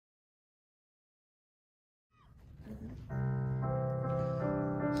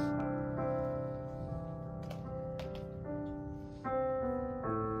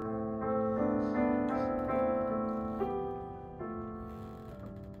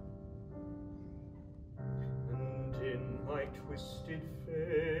twisted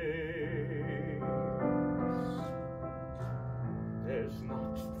face. There's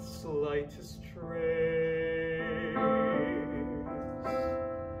not the slightest trace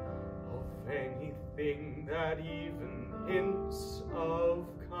of anything that even hints of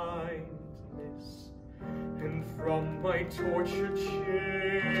kindness. And from my tortured shame,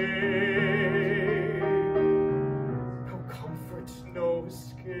 no comfort, no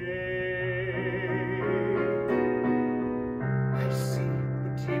escape. I see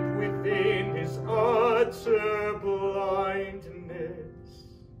deep within his utter blindness,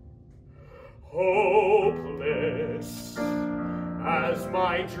 hopeless as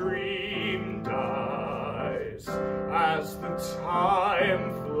my dream dies, as the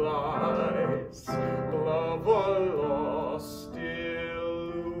time flies, love a lost illusion,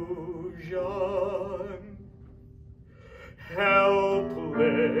 helpless,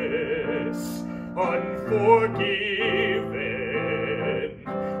 unforgiven,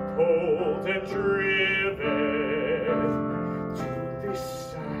 cold and driven to this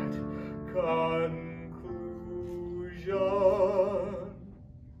sad conclusion.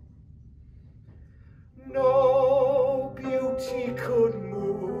 No beauty could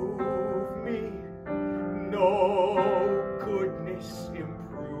move me, no goodness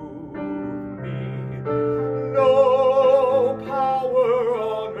improve me, no power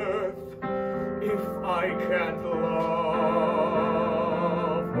on earth if I can't love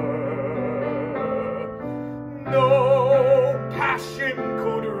her. No passion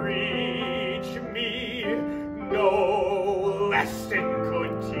could reach me, no lesson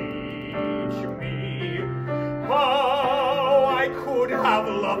could teach me how I could have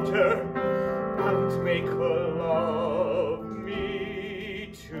loved her and make her love me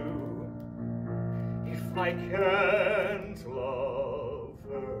too. If I can't love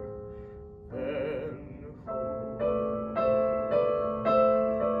her, then who?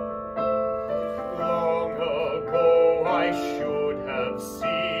 Long ago I should have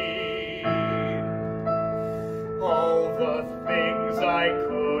seen all the things I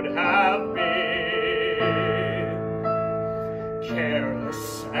could have been. Careless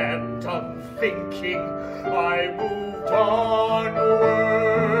and unthinking, I moved onward.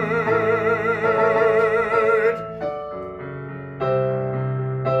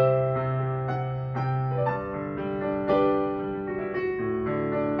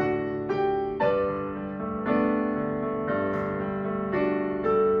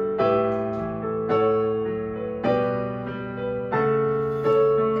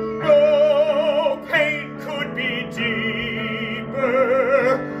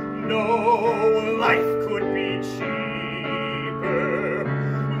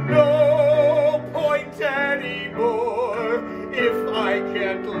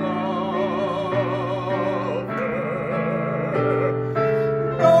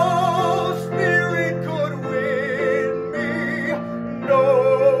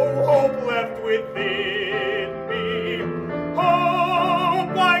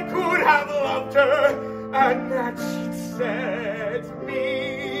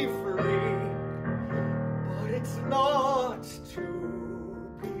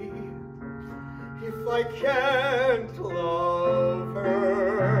 I can't love.